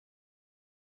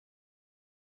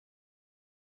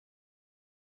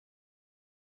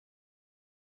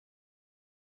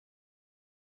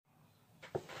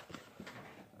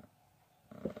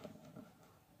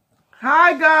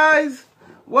Hi guys,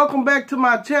 welcome back to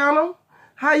my channel.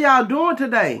 How y'all doing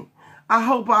today? I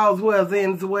hope all's well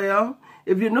ends well.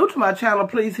 If you're new to my channel,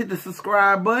 please hit the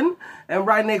subscribe button and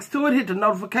right next to it hit the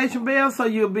notification bell so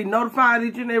you'll be notified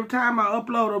each and every time I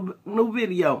upload a new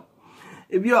video.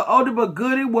 If you're oldie but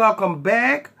goodie, welcome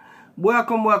back.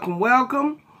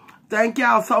 Welcome. Thank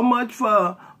y'all so much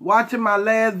for watching my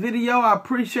last video. I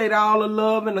appreciate all the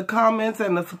love and the comments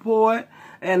and the support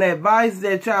and advice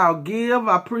that y'all give.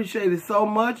 I appreciate it so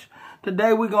much.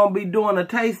 Today we're going to be doing a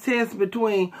taste test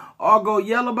between Argo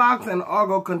Yellow Box and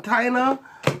Argo Container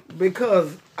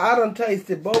because I done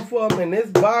tasted both of them and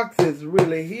this box is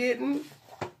really hidden.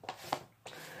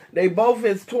 They both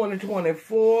is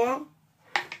 2024.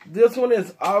 This one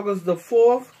is August the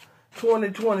 4th,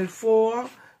 2024.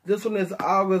 This one is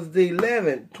August the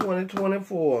 11th,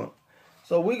 2024.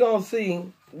 So we're going to see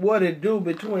what it do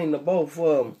between the both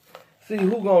of them. See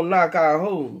who gonna knock out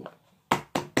who.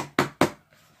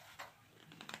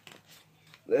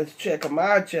 Let's check them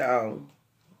out, y'all.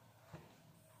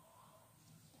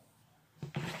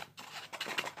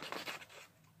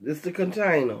 This is the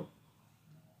container.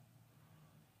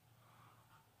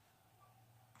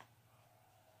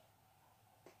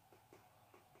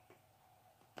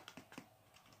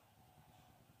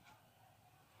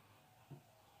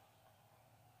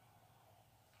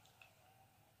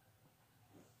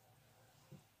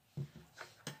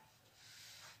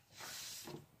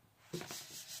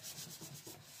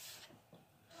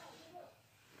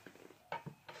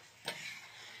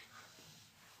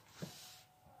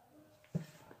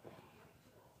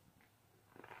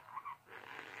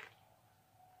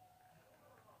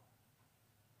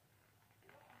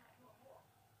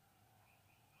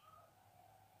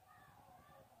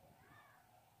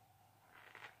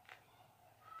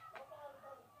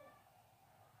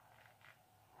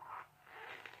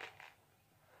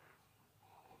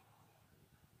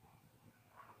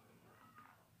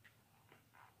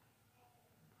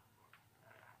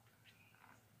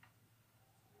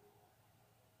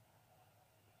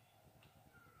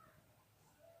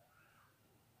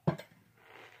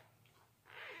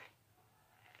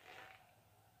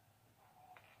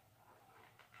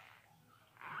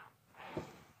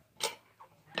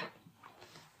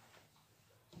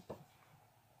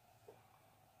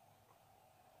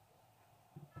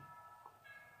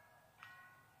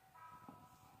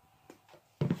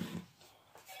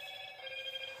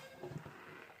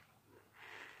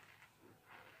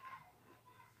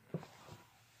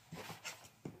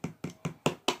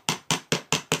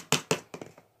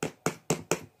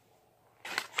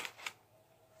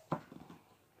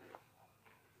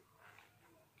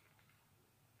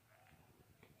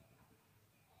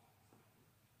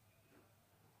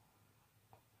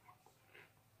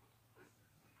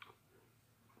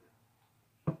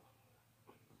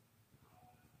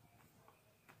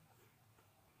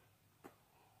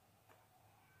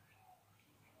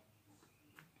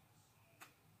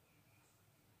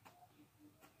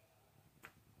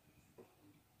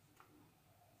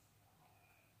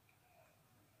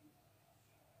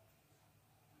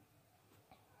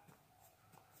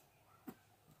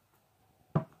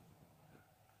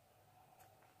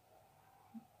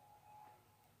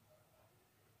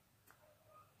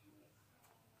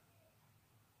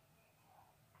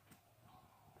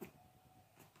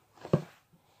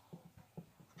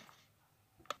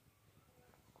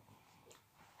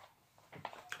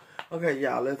 Okay,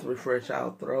 y'all, let's refresh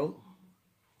our throat.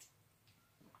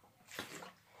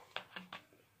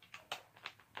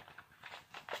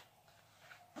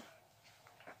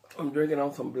 I'm drinking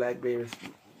on some blackberries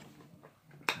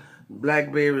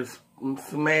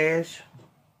smash.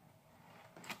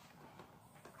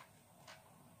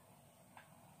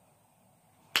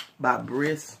 By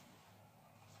Briss.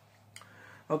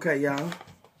 Okay, y'all.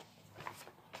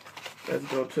 Let's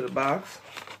go to the box.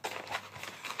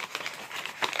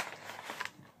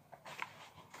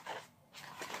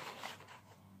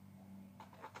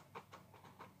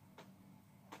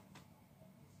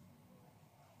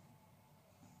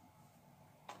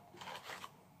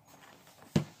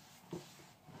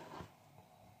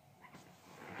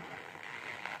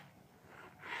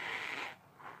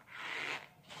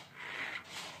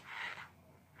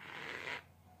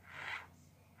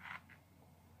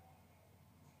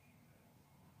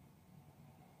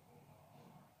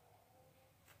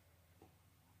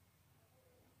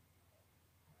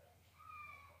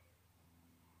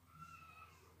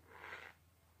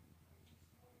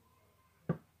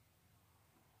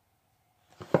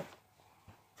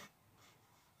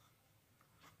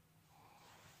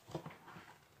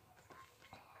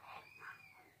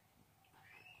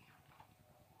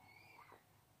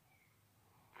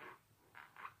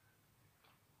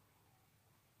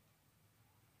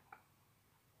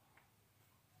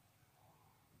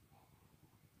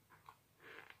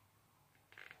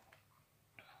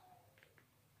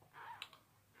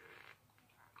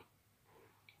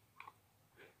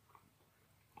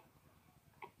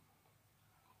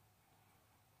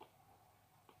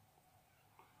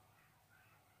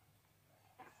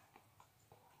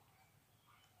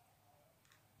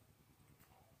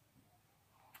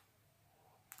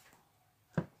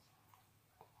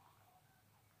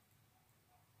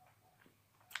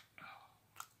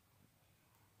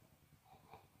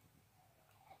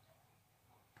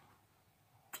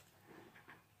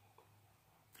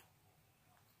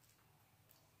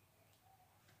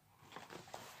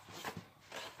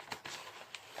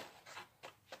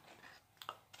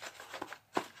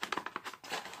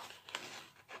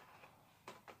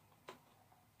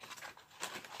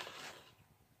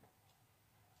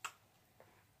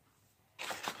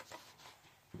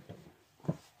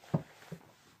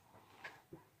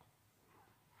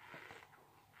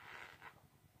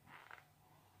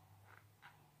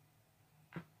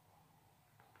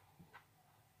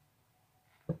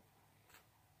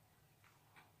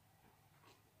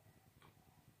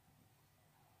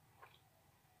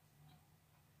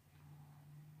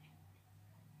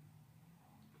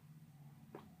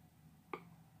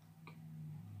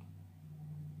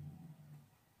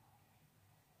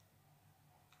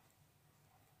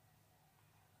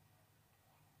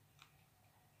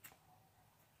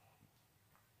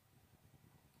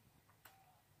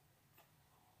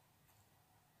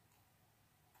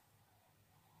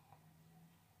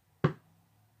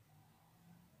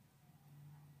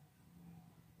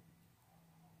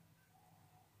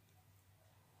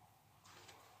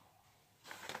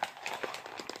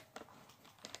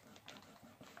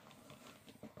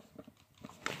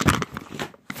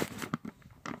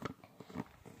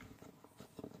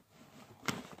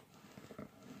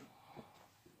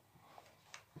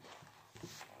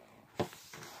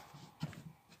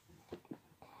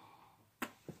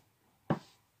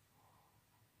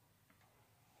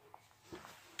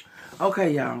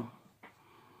 Okay, y'all.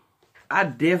 I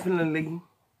definitely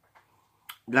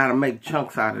gotta make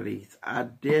chunks out of these.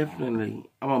 I'm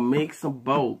gonna mix them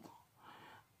both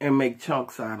and make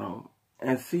chunks out of them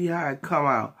and see how it come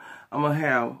out. I'm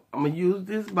gonna use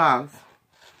this box,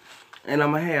 and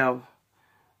I'm gonna have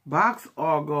box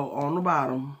Argo on the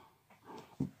bottom.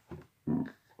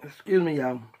 Excuse me,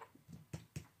 y'all.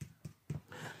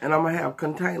 And I'm gonna have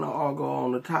container Argo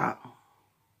on the top.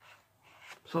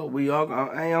 So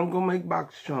I am gonna make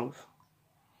box chunks.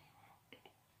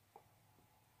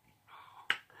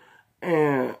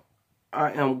 And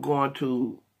I am going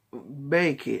to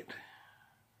bake it.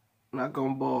 Not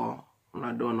gonna boil. I'm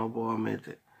not doing no boil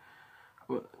method.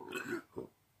 I'm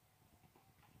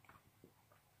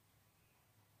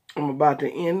about to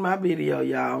end my video,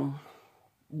 y'all.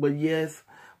 But yes,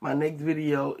 my next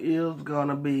video is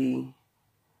gonna be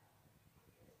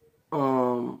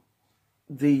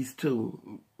these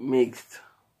two mixed.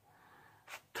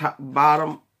 Top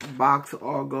bottom box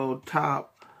Argo,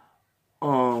 top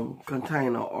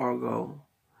container Argo,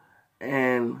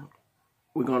 and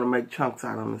we're gonna make chunks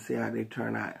out of them and see how they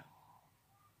turn out.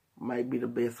 Might be the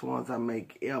best ones I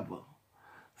make ever.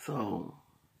 So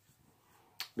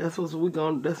that's what I'm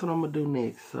gonna do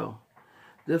next. So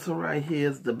this one right here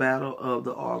is the Battle of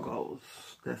the Argos.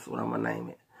 That's what I'm gonna name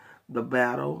it. The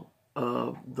Battle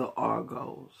of the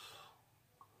Argos.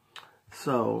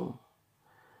 So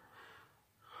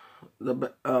the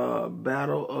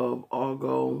Battle of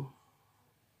Argo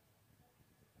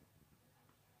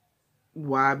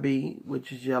YB,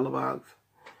 which is yellow box,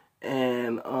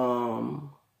 and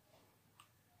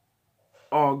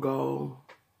Argo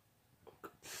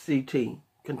CT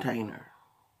container.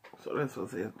 So that's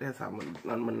what it. That's how I'm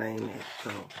gonna name it.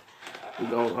 So I'm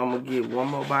gonna get one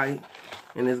more bite,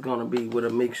 and it's gonna be with a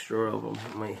mixture of them.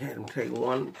 I'm gonna have them take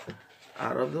one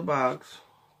out of the box.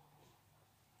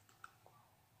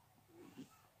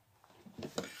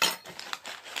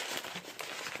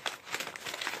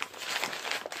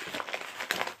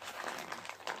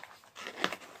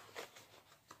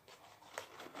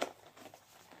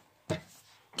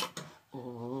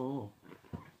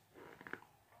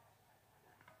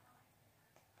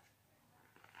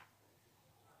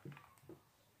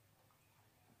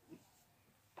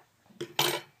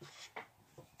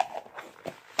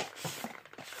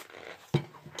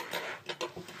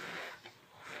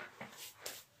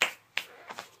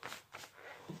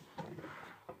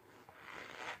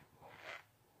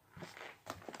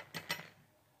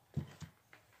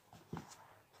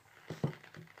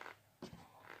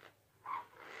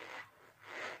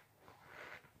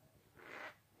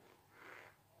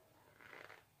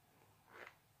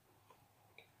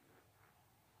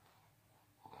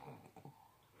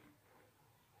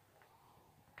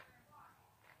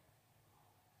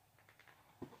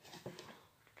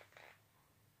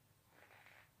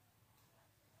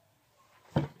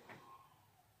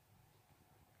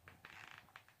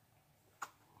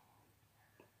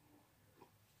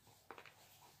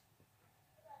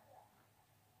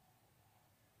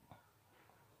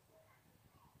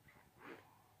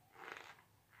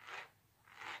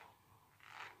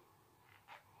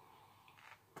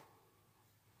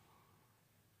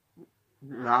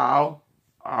 Now,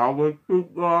 I will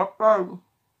keep going.